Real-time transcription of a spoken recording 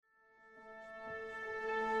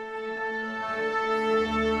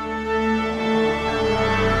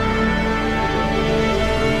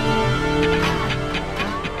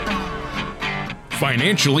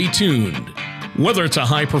Financially Tuned. Whether it's a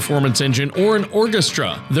high-performance engine or an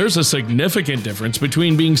orchestra, there's a significant difference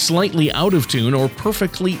between being slightly out of tune or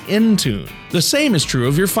perfectly in tune. The same is true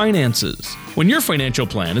of your finances. When your financial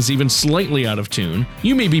plan is even slightly out of tune,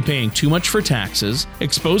 you may be paying too much for taxes,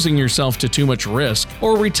 exposing yourself to too much risk,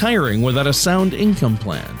 or retiring without a sound income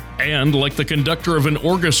plan. And like the conductor of an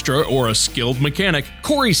orchestra or a skilled mechanic,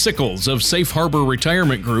 Corey Sickles of Safe Harbor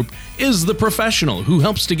Retirement Group is the professional who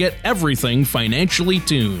helps to get everything financially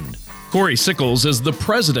tuned. Corey Sickles is the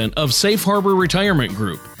president of Safe Harbor Retirement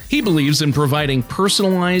Group. He believes in providing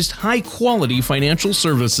personalized, high-quality financial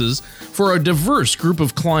services for a diverse group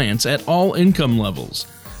of clients at all income levels.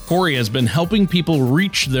 Corey has been helping people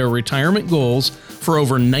reach their retirement goals for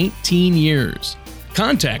over 19 years.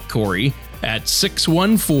 Contact Corey at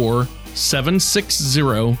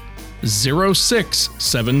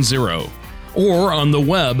 614-760-0670 or on the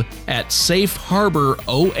web at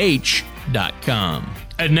safeharboroh.com.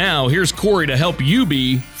 And now, here's Corey to help you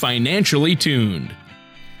be financially tuned.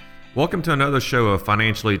 Welcome to another show of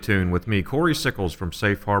Financially Tuned with me, Corey Sickles from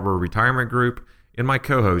Safe Harbor Retirement Group, and my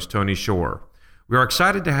co-host, Tony Shore. We are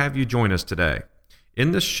excited to have you join us today.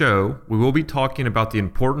 In this show, we will be talking about the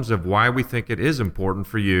importance of why we think it is important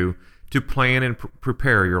for you to plan and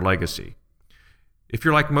prepare your legacy. If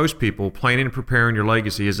you're like most people, planning and preparing your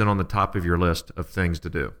legacy isn't on the top of your list of things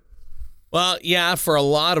to do. Well, yeah, for a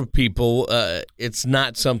lot of people, it's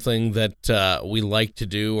not something that we like to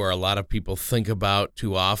do or a lot of people think about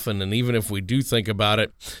too often. And even if we do think about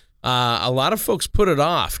it, a lot of folks put it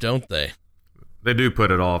off, don't they? They do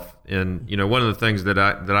put it off. And, you know, one of the things that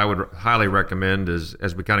I would highly recommend is,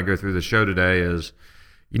 as we kind of go through the show today, is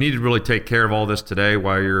you need to really take care of all this today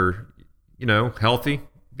while you're, you know, healthy,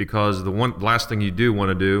 because the last thing you do want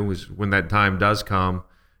to do is when that time does come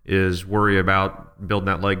is worry about building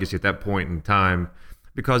that legacy at that point in time,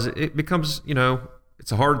 because it becomes, you know,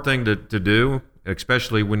 it's a hard thing to do,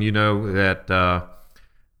 especially when you know that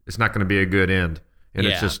it's not going to be a good end. And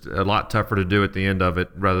It's just a lot tougher to do at the end of it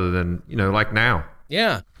rather than, you know, like now.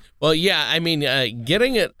 Yeah. Well, yeah, I mean,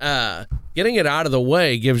 getting it out of the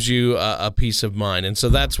way gives you a peace of mind. And so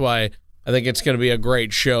that's why I think it's going to be a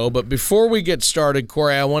great show. But before we get started,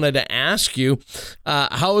 Corey, I wanted to ask you,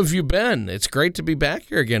 how have you been? It's great to be back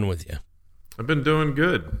here again with you. I've been doing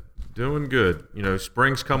good. You know,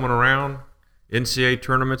 spring's coming around. NCAA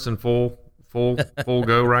tournaments in full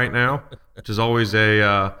go right now, which is always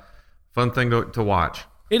a fun thing to watch.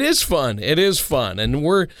 It is fun. And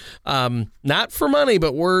we're not for money,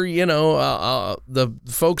 but we're, you know, the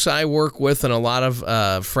folks I work with and a lot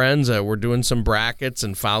of friends, we're doing some brackets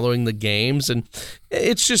and following the games. And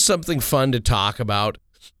it's just something fun to talk about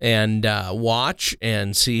and watch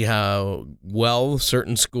and see how well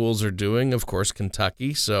certain schools are doing. Of course,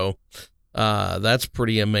 Kentucky. So that's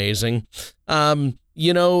pretty amazing.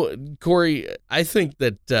 You know, Corey, I think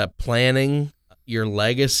that planning your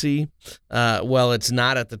legacy, well, it's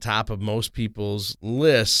not at the top of most people's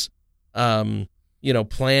lists. You know,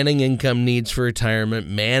 planning income needs for retirement,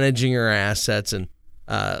 managing your assets, and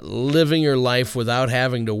living your life without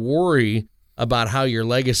having to worry about how your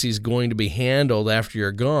legacy is going to be handled after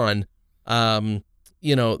you're gone. You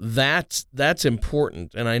know, that's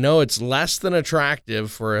important. And I know it's less than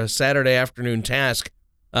attractive for a Saturday afternoon task,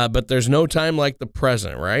 but there's no time like the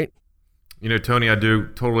present, right? You know, Tony, I do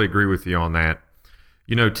totally agree with you on that.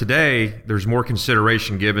 You know, today there's more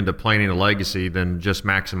consideration given to planning a legacy than just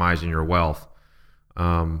maximizing your wealth.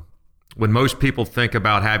 When most people think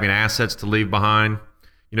about having assets to leave behind,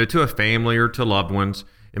 you know, to a family or to loved ones,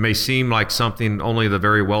 it may seem like something only the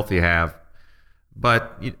very wealthy have.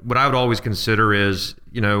 But what I would always consider is,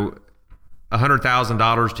 you know,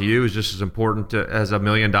 $100,000 to you is just as important as $1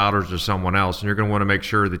 million to someone else, and you're going to want to make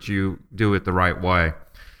sure that you do it the right way.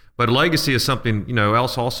 But a legacy is something, you know,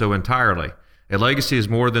 else also entirely. A legacy is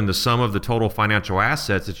more than the sum of the total financial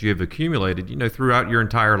assets that you have accumulated, you know, throughout your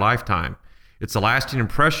entire lifetime. It's the lasting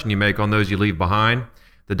impression you make on those you leave behind.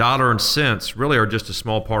 The dollar and cents really are just a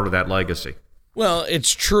small part of that legacy. Well,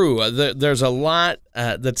 it's true. There's a lot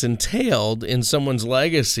that's entailed in someone's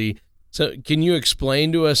legacy. So can you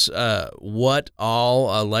explain to us what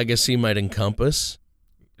all a legacy might encompass?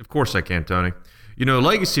 Of course I can, Tony. You know,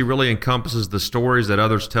 legacy really encompasses the stories that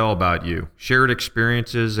others tell about you, shared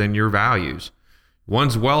experiences, and your values.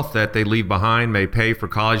 One's wealth that they leave behind may pay for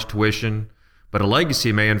college tuition, but a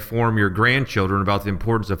legacy may inform your grandchildren about the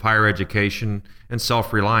importance of higher education and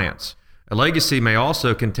self-reliance. A legacy may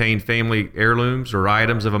also contain family heirlooms or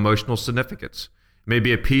items of emotional significance. It may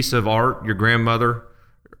be a piece of art your grandmother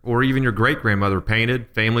or even your great-grandmother painted,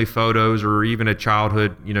 family photos, or even a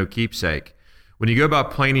childhood, you know, keepsake. When you go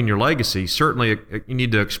about planning your legacy, certainly you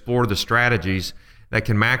need to explore the strategies that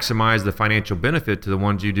can maximize the financial benefit to the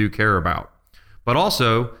ones you do care about. But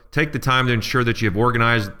also take the time to ensure that you have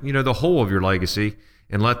organized, the whole of your legacy,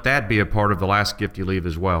 and let that be a part of the last gift you leave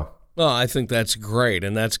as well. Well, I think that's great,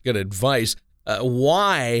 and that's good advice.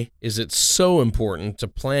 Why is it so important to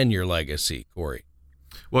plan your legacy, Corey?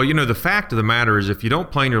 Well, the fact of the matter is if you don't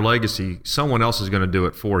plan your legacy, someone else is going to do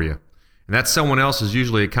it for you. And that someone else is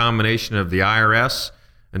usually a combination of the IRS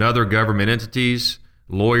and other government entities,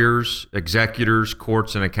 lawyers, executors,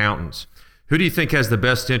 courts, and accountants. Who do you think has the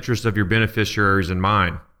best interest of your beneficiaries in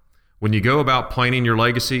mind? When you go about planning your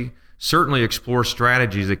legacy, certainly explore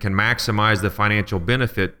strategies that can maximize the financial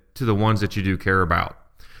benefit to the ones that you do care about.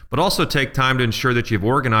 But also take time to ensure that you've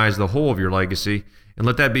organized the whole of your legacy and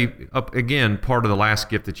let that be, again, part of the last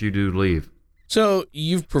gift that you do leave. So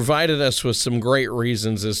you've provided us with some great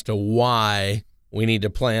reasons as to why we need to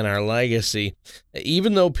plan our legacy.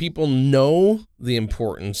 Even though people know the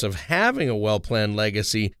importance of having a well-planned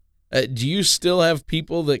legacy, do you still have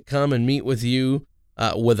people that come and meet with you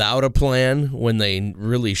without a plan when they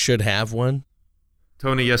really should have one?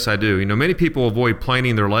 Tony, yes, I do. Many people avoid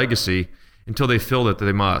planning their legacy until they feel that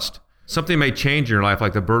they must. Something may change in your life,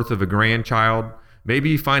 like the birth of a grandchild. Maybe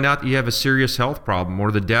you find out that you have a serious health problem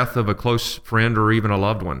or the death of a close friend or even a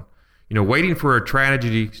loved one. Waiting for a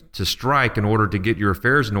tragedy to strike in order to get your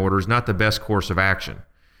affairs in order is not the best course of action.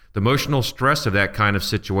 The emotional stress of that kind of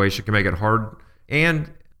situation can make it hard,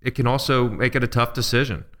 and it can also make it a tough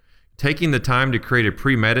decision. Taking the time to create a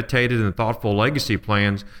premeditated and thoughtful legacy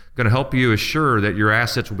plan is going to help you assure that your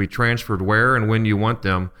assets will be transferred where and when you want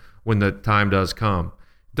them when the time does come.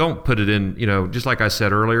 Don't put it in, just like I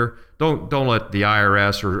said earlier, don't let the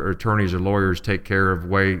IRS or attorneys or lawyers take care of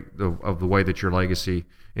the way that your legacy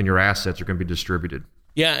and your assets are going to be distributed.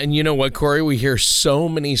 Yeah, and you know what, Corey? We hear so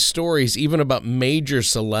many stories, even about major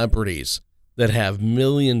celebrities that have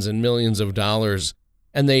millions and millions of dollars,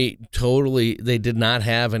 and they did not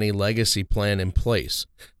have any legacy plan in place.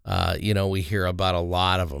 We hear about a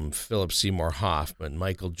lot of them: Philip Seymour Hoffman,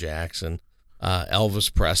 Michael Jackson,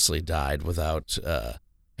 Elvis Presley died without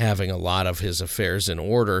having a lot of his affairs in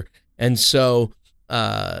order. And so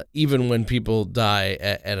even when people die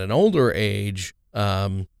at an older age,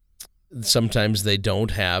 sometimes they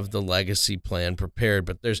don't have the legacy plan prepared.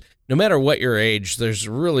 But no matter what your age, there's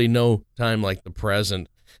really no time like the present.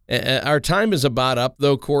 Our time is about up,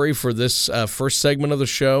 though, Corey, for this first segment of the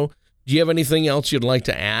show. Do you have anything else you'd like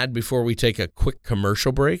to add before we take a quick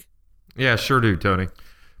commercial break? Yeah, sure do, Tony.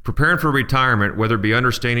 Preparing for retirement, whether it be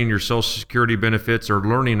understanding your Social Security benefits or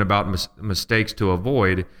learning about mistakes to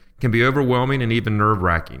avoid, can be overwhelming and even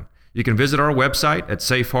nerve-wracking. You can visit our website at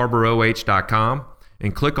safeharboroh.com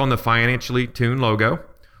and click on the Financially Tuned logo,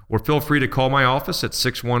 or feel free to call my office at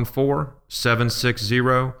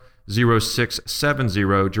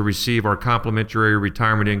 614-760-0670 to receive our complimentary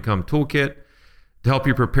retirement income toolkit to help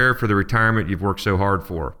you prepare for the retirement you've worked so hard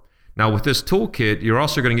for. Now, with this toolkit, you're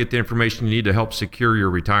also going to get the information you need to help secure your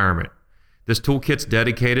retirement. This toolkit's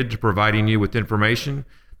dedicated to providing you with information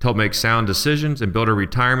to help make sound decisions and build a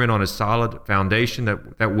retirement on a solid foundation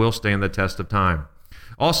that will stand the test of time.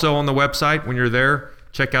 Also on the website, when you're there,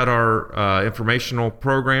 check out our informational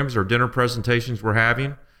programs or dinner presentations we're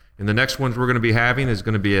having. And the next ones we're going to be having is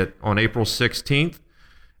going to be on April 16th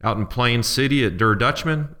out in Plain City at Der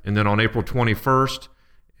Dutchman, and then on April 21st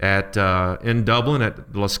in Dublin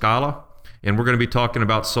at La Scala. And we're going to be talking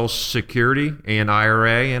about Social Security and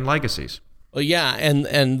IRA and legacies. Well, yeah,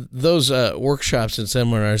 and those workshops and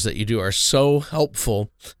seminars that you do are so helpful.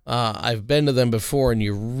 I've been to them before, and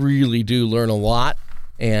you really do learn a lot,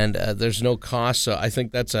 and there's no cost. So I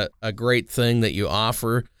think that's a great thing that you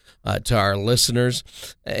offer to our listeners.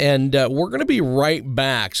 And we're going to be right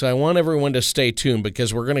back, so I want everyone to stay tuned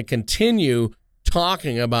because we're going to continue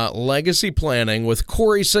talking about legacy planning with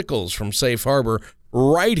Corey Sickles from Safe Harbor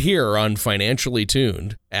right here on Financially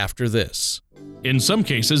Tuned after this. In some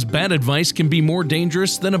cases, bad advice can be more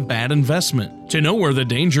dangerous than a bad investment. To know where the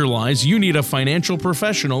danger lies, you need a financial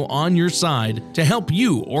professional on your side to help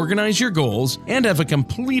you organize your goals and have a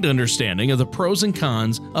complete understanding of the pros and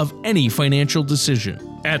cons of any financial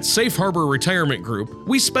decision. At Safe Harbor Retirement Group,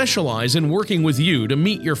 we specialize in working with you to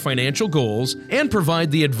meet your financial goals and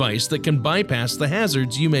provide the advice that can bypass the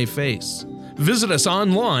hazards you may face. Visit us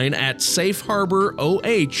online at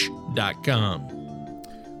safeharboroh.com.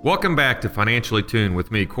 Welcome back to Financially Tuned with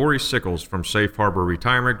me, Corey Sickles from Safe Harbor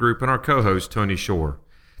Retirement Group, and our co-host, Tony Shore.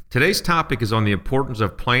 Today's topic is on the importance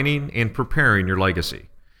of planning and preparing your legacy.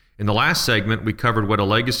 In the last segment, we covered what a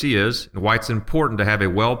legacy is and why it's important to have a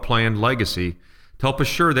well-planned legacy to help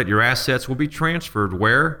assure that your assets will be transferred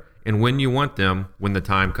where and when you want them when the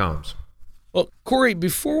time comes. Well, Corey,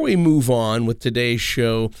 before we move on with today's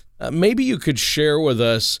show, maybe you could share with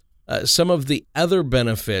us some of the other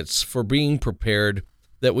benefits for being prepared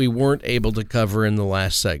that we weren't able to cover in the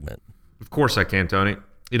last segment. Of course I can, Tony.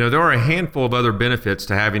 There are a handful of other benefits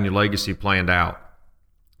to having your legacy planned out.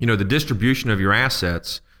 The distribution of your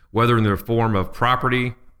assets, whether in the form of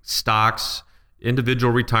property, stocks,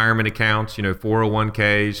 individual retirement accounts,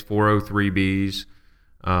 401ks, 403bs,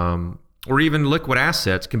 or even liquid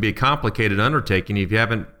assets, can be a complicated undertaking if you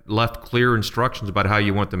haven't left clear instructions about how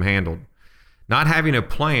you want them handled. Not having a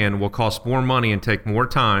plan will cost more money and take more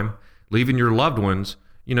time, leaving your loved ones,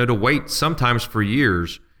 to wait sometimes for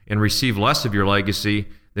years and receive less of your legacy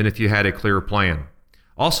than if you had a clear plan.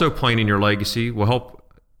 Also, planning your legacy will help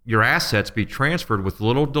your assets be transferred with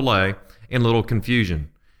little delay and little confusion.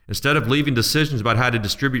 Instead of leaving decisions about how to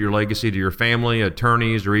distribute your legacy to your family,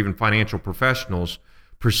 attorneys, or even financial professionals,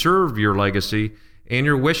 preserve your legacy and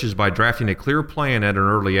your wishes by drafting a clear plan at an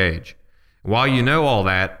early age. While you know all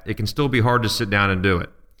that, it can still be hard to sit down and do it.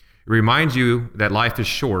 It reminds you that life is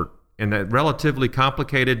short, and that relatively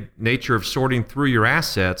complicated nature of sorting through your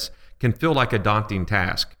assets can feel like a daunting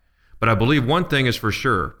task. But I believe one thing is for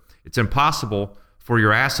sure: it's impossible for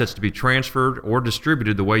your assets to be transferred or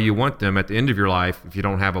distributed the way you want them at the end of your life if you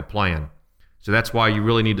don't have a plan. So that's why you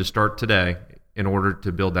really need to start today in order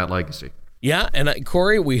to build that legacy. Yeah, and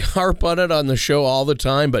Corey, we harp on it on the show all the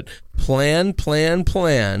time, but plan,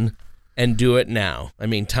 and do it now. I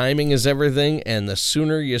mean, timing is everything, and the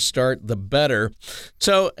sooner you start, the better.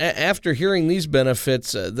 So after hearing these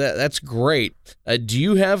benefits, that's great. Do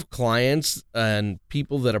you have clients and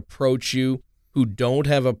people that approach you who don't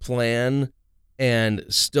have a plan and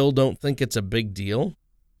still don't think it's a big deal?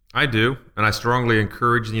 I do, and I strongly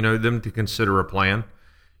encourage them to consider a plan.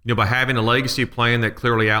 By having a legacy plan that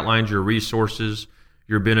clearly outlines your resources,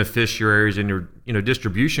 your beneficiaries, and your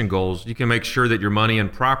distribution goals, you can make sure that your money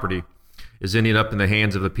and property is ending up in the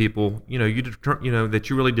hands of the people that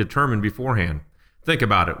you really determined beforehand. Think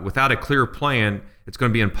about it. Without a clear plan, it's going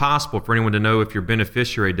to be impossible for anyone to know if your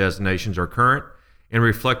beneficiary designations are current and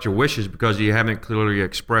reflect your wishes because you haven't clearly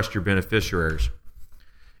expressed your beneficiaries.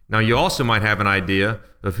 Now, you also might have an idea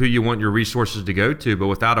of who you want your resources to go to, but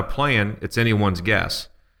without a plan, it's anyone's guess.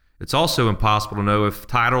 It's also impossible to know if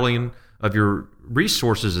titling of your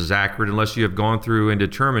resources is accurate unless you have gone through and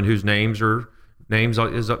determined whose names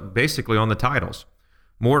is basically on the titles.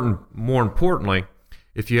 More importantly,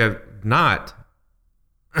 if you have not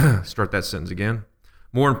start that sentence again.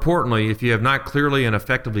 More importantly, if you have not clearly and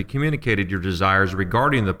effectively communicated your desires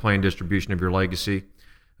regarding the planned distribution of your legacy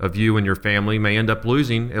of you and your family, may end up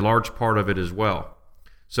losing a large part of it as well.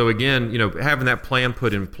 So again, having that plan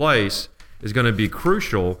put in place is going to be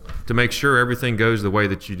crucial to make sure everything goes the way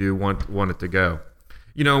that you do want it to go.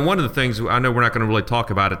 One of the things, I know we're not going to really talk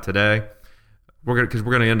about it today, because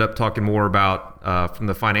we're going to end up talking more about from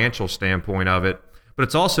the financial standpoint of it, but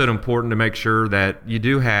it's also important to make sure that you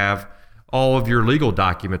do have all of your legal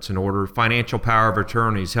documents in order: financial power of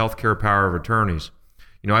attorneys, healthcare power of attorneys.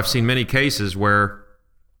 I've seen many cases where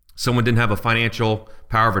someone didn't have a financial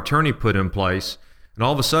power of attorney put in place, and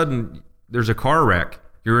all of a sudden there's a car wreck.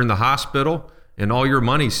 You're in the hospital, and all your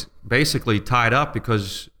money's basically tied up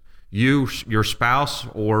because you, your spouse,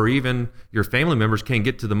 or even your family members can't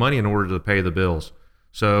get to the money in order to pay the bills.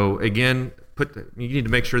 So again, you need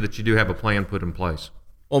to make sure that you do have a plan put in place.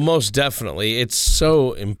 Well, most definitely. It's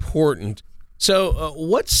so important. So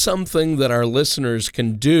what's something that our listeners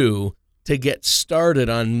can do to get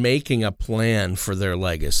started on making a plan for their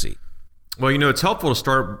legacy? Well, it's helpful to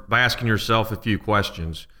start by asking yourself a few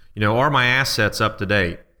questions. Are my assets up to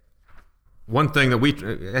date? One thing that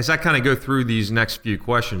as I kind of go through these next few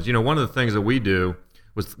questions, one of the things that we do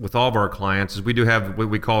with all of our clients is we do have what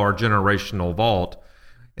we call our generational vault.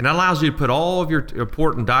 And that allows you to put all of your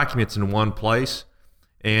important documents in one place.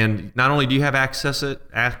 And not only do you have access, to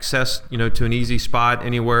an easy spot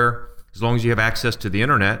anywhere, as long as you have access to the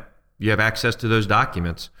internet, you have access to those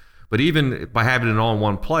documents. But even by having it all in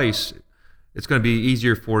one place, it's going to be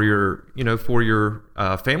easier for your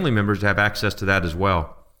family members to have access to that as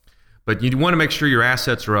well. But you want to make sure your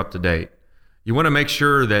assets are up to date. You want to make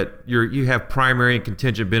sure that you have primary and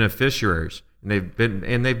contingent beneficiaries, and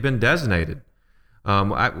they've been designated.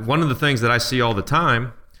 One of the things that I see all the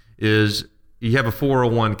time is you have a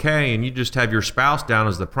 401k and you just have your spouse down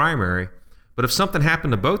as the primary. But if something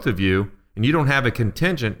happened to both of you and you don't have a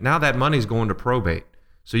contingent, now that money's going to probate.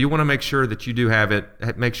 So you want to make sure that you do have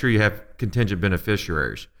it. Make sure you have contingent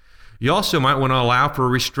beneficiaries. You also might want to allow for a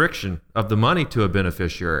restriction of the money to a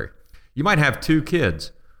beneficiary. You might have two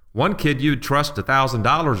kids. One kid you'd trust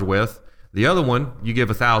 $1,000 with, The other one you give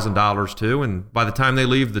 $1,000 to, and by the time they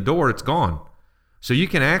leave the door, it's gone. So you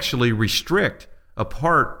can actually restrict a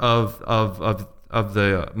part of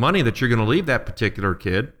the money that you're going to leave that particular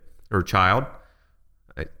kid or child.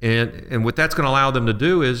 And what that's going to allow them to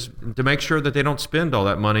do is to make sure that they don't spend all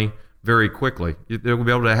that money very quickly. They'll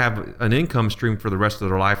be able to have an income stream for the rest of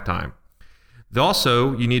their lifetime.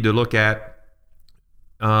 Also, you need to look at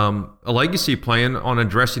a legacy plan on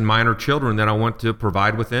addressing minor children that I want to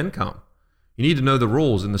provide with income. You need to know the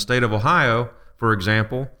rules. In the state of Ohio, for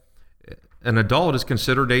example, an adult is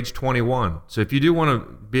considered age 21. So if you do want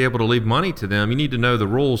to be able to leave money to them, you need to know the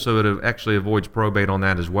rules so it actually avoids probate on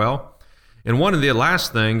that as well. And one of the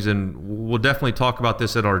last things, and we'll definitely talk about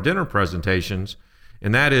this at our dinner presentations,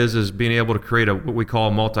 and that is being able to create what we call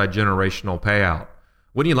a multi-generational payout.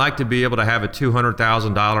 Wouldn't you like to be able to have a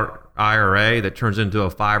 $200,000 IRA that turns into a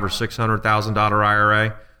 $500,000 or $600,000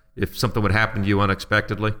 IRA if something would happen to you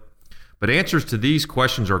unexpectedly? But answers to these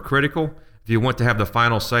questions are critical if you want to have the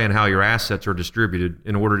final say in how your assets are distributed.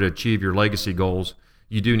 In order to achieve your legacy goals,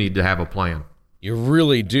 you do need to have a plan. You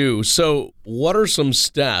really do. So what are some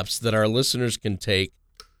steps that our listeners can take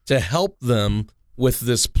to help them with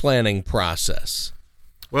this planning process?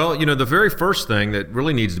 Well, the very first thing that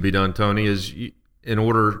really needs to be done, Tony, is in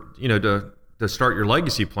order, to start your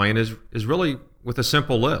legacy plan is really with a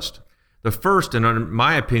simple list. The first, and in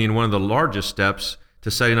my opinion, one of the largest steps to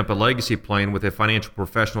setting up a legacy plan with a financial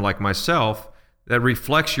professional like myself that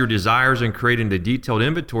reflects your desires and creating the detailed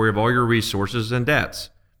inventory of all your resources and debts.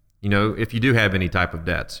 If you do have any type of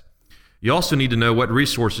debts. You also need to know what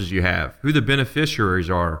resources you have, who the beneficiaries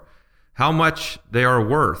are, how much they are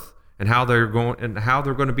worth, and how they're going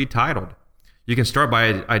to be titled. You can start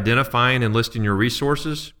by identifying and listing your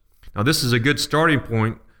resources. Now, this is a good starting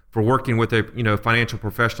point for working with a financial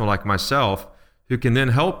professional like myself, who can then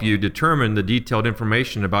help you determine the detailed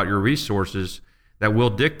information about your resources that will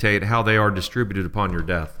dictate how they are distributed upon your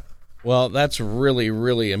death. Well, that's really,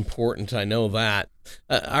 really important. I know that.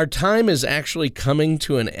 Our time is actually coming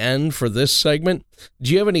to an end for this segment.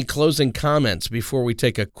 Do you have any closing comments before we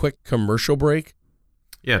take a quick commercial break?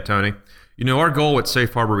 Yeah, Tony. Our goal at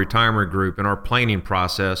Safe Harbor Retirement Group and our planning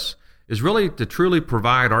process is really to truly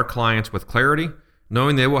provide our clients with clarity,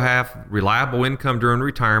 knowing they will have reliable income during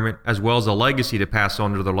retirement, as well as a legacy to pass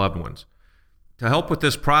on to their loved ones. To help with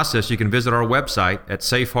this process, you can visit our website at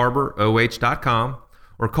safeharboroh.com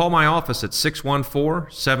or call my office at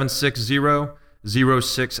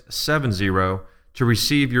 614-760-0670 to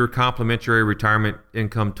receive your complimentary retirement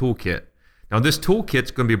income toolkit. Now, this toolkit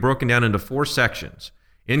is going to be broken down into 4 sections: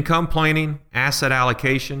 income planning, asset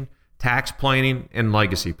allocation, tax planning, and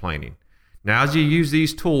legacy planning. Now, as you use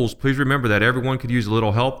these tools, please remember that everyone could use a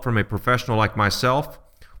little help from a professional like myself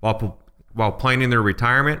while planning their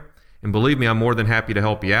retirement. And believe me, I'm more than happy to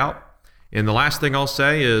help you out. And the last thing I'll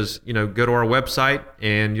say is, go to our website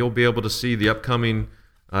and you'll be able to see the upcoming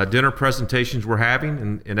dinner presentations we're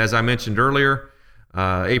having. And as I mentioned earlier,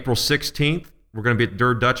 April 16th, we're going to be at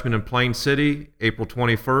Der Dutchman in Plain City, April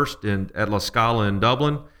 21st at La Scala in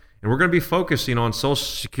Dublin. And we're going to be focusing on Social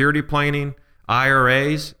Security planning,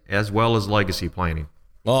 IRAs, as well as legacy planning.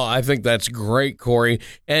 Well, I think that's great, Corey.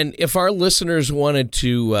 And if our listeners wanted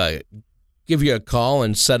to give you a call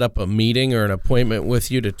and set up a meeting or an appointment with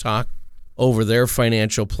you to talk over their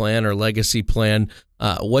financial plan or legacy plan,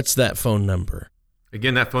 what's that phone number?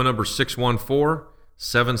 Again, that phone number is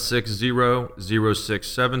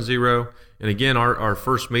 614-760-0670. And again, our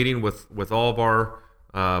first meeting with all of our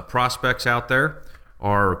prospects out there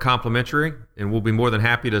are complimentary, and we'll be more than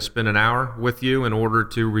happy to spend an hour with you in order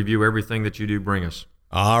to review everything that you do bring us.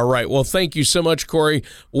 All right. Well, thank you so much, Corey.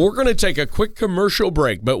 We're going to take a quick commercial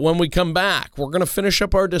break, but when we come back, we're going to finish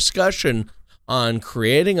up our discussion on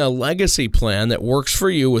creating a legacy plan that works for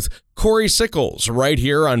you with Corey Sickles right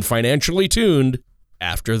here on Financially Tuned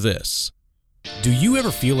after this. Do you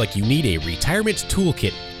ever feel like you need a retirement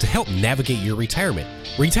toolkit to help navigate your retirement?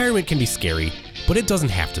 Retirement can be scary, but it doesn't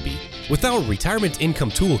have to be. With our Retirement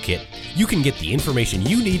Income Toolkit, you can get the information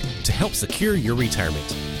you need to help secure your retirement.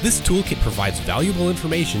 This toolkit provides valuable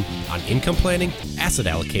information on income planning, asset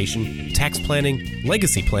allocation, tax planning,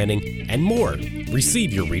 legacy planning, and more.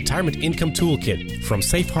 Receive your Retirement Income Toolkit from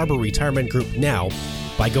Safe Harbor Retirement Group now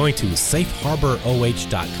by going to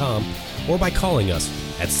safeharboroh.com or by calling us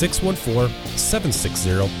at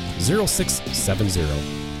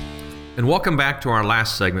 614-760-0670. And welcome back to our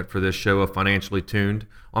last segment for this show of Financially Tuned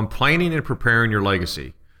on planning and preparing your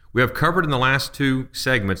legacy. We have covered in the last 2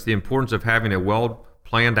 segments the importance of having a well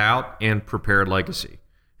planned out and prepared legacy.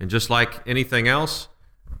 And just like anything else,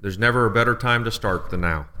 there's never a better time to start than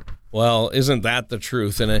now. Well, isn't that the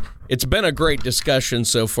truth? And it's been a great discussion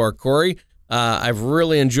so far, Corey. I've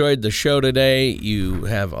really enjoyed the show today. You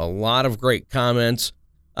have a lot of great comments.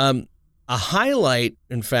 A highlight,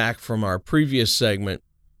 in fact, from our previous segment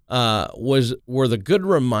were the good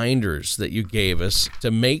reminders that you gave us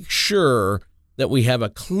to make sure that we have a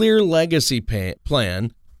clear legacy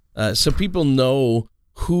plan so people know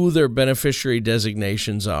who their beneficiary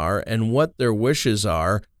designations are and what their wishes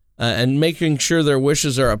are, and making sure their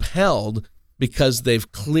wishes are upheld because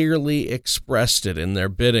they've clearly expressed it in their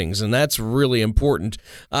biddings. And that's really important.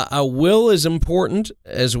 A will is important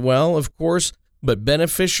as well, of course, but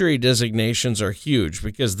beneficiary designations are huge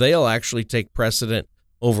because they'll actually take precedent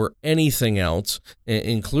over anything else,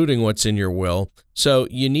 including what's in your will. So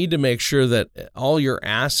you need to make sure that all your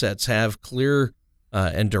assets have clear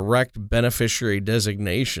and direct beneficiary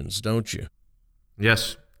designations, don't you?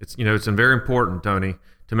 Yes, it's very important, Tony,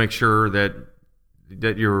 to make sure that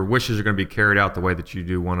your wishes are going to be carried out the way that you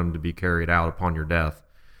do want them to be carried out upon your death.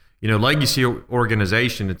 Legacy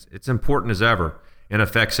organization, it's important as ever and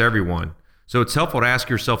affects everyone. So it's helpful to ask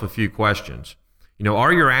yourself a few questions.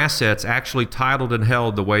 Are your assets actually titled and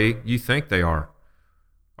held the way you think they are?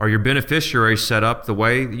 Are your beneficiaries set up the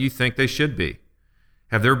way that you think they should be?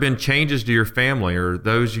 Have there been changes to your family or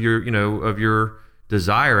those of your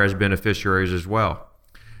desire as beneficiaries as well?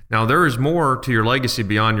 Now, there is more to your legacy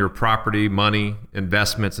beyond your property, money,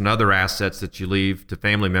 investments, and other assets that you leave to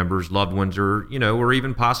family members, loved ones, or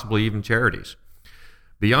even possibly even charities.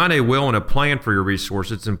 Beyond a will and a plan for your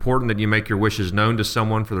resources, it's important that you make your wishes known to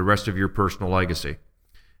someone for the rest of your personal legacy.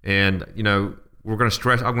 And, I'm going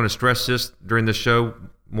to stress this during this show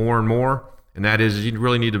more and more, and that is you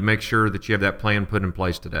really need to make sure that you have that plan put in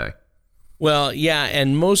place today. Well, yeah,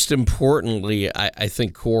 and most importantly, I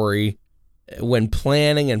think, Corey, when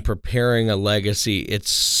planning and preparing a legacy,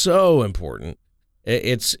 it's so important.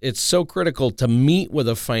 It's so critical to meet with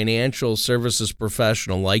a financial services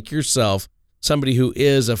professional like yourself, somebody who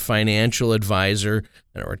is a financial advisor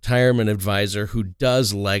and a retirement advisor who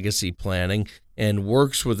does legacy planning and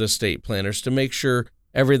works with estate planners to make sure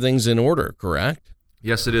everything's in order, correct?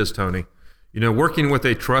 Yes, it is, Tony. Working with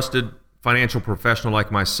a trusted financial professional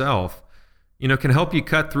like myself, can help you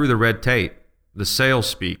cut through the red tape, the sales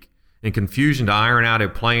speak, and confusion to iron out a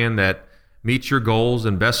plan that meets your goals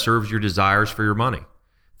and best serves your desires for your money.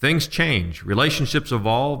 Things change, relationships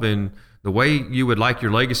evolve, and the way you would like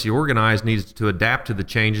your legacy organized needs to adapt to the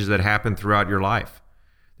changes that happen throughout your life.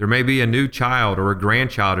 There may be a new child or a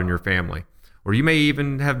grandchild in your family, or you may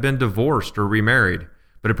even have been divorced or remarried,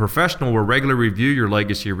 but a professional will regularly review your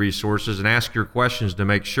legacy resources and ask your questions to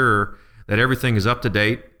make sure that everything is up to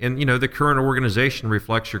date and, the current organization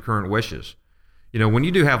reflects your current wishes. When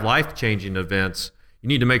you do have life-changing events, you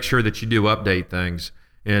need to make sure that you do update things.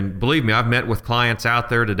 And believe me, I've met with clients out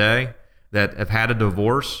there today that have had a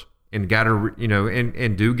divorce and got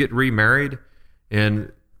and do get remarried,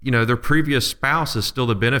 and their previous spouse is still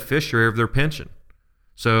the beneficiary of their pension.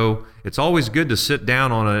 So it's always good to sit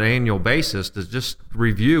down on an annual basis to just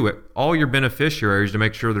review all your beneficiaries to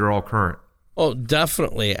make sure they're all current. Oh,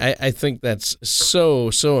 definitely. I think that's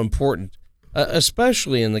so important,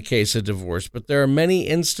 especially in the case of divorce. But there are many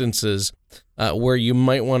instances where you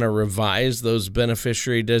might want to revise those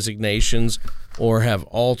beneficiary designations or have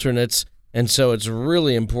alternates. And so it's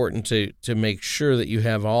really important to make sure that you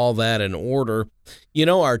have all that in order.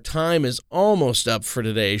 Our time is almost up for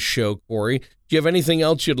today's show, Corey. Do you have anything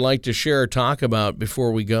else you'd like to share or talk about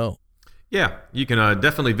before we go? Yeah, you can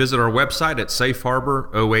definitely visit our website at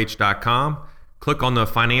safeharboroh.com. Click on the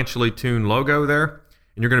Financially Tuned logo there,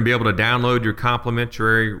 and you're going to be able to download your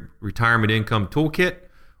complimentary retirement income toolkit,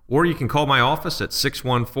 or you can call my office at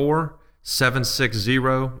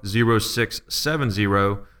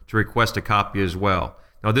 614-760-0670 to request a copy as well.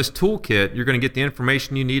 Now, this toolkit, you're going to get the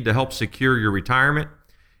information you need to help secure your retirement.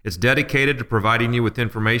 It's dedicated to providing you with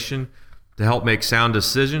information to help make sound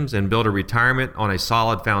decisions and build a retirement on a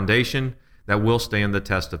solid foundation that will stand the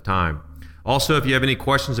test of time. Also, if you have any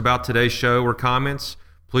questions about today's show or comments,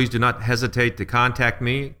 please do not hesitate to contact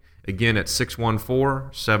me, again at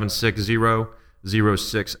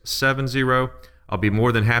 614-760-0670. I'll be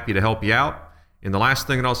more than happy to help you out. And the last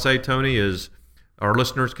thing that I'll say, Tony, is our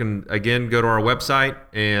listeners can, again, go to our website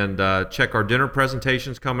and check our dinner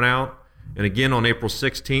presentations coming out. And again, on April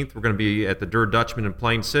 16th, we're going to be at the Der Dutchman in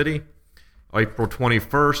Plain City. April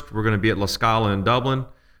 21st, we're going to be at La Scala in Dublin.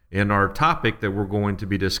 And our topic that we're going to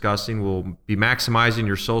be discussing will be maximizing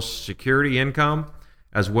your Social Security income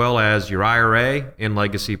as well as your IRA and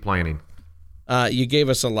legacy planning. You gave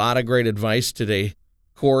us a lot of great advice today,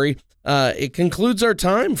 Corey. it concludes our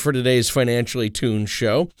time for today's Financially Tuned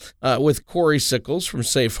show with Corey Sickles from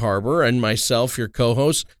Safe Harbor and myself, your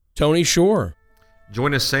co-host, Tony Shore.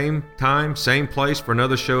 Join us same time, same place for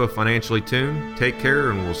another show of Financially Tuned. Take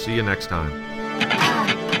care, and we'll see you next time.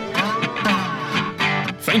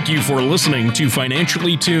 Thank you for listening to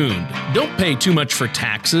Financially Tuned. Don't pay too much for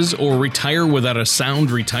taxes or retire without a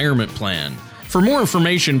sound retirement plan. For more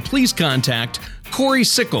information, please contact Corey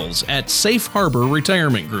Sickles at Safe Harbor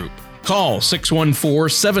Retirement Group. Call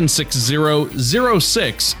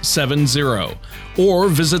 614-760-0670 or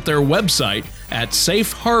visit their website at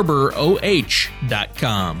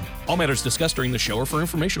safeharboroh.com. All matters discussed during the show are for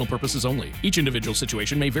informational purposes only. Each individual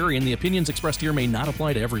situation may vary, and the opinions expressed here may not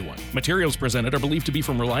apply to everyone. Materials presented are believed to be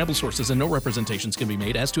from reliable sources, and no representations can be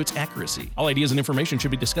made as to its accuracy. All ideas and information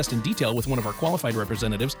should be discussed in detail with one of our qualified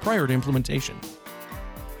representatives prior to implementation.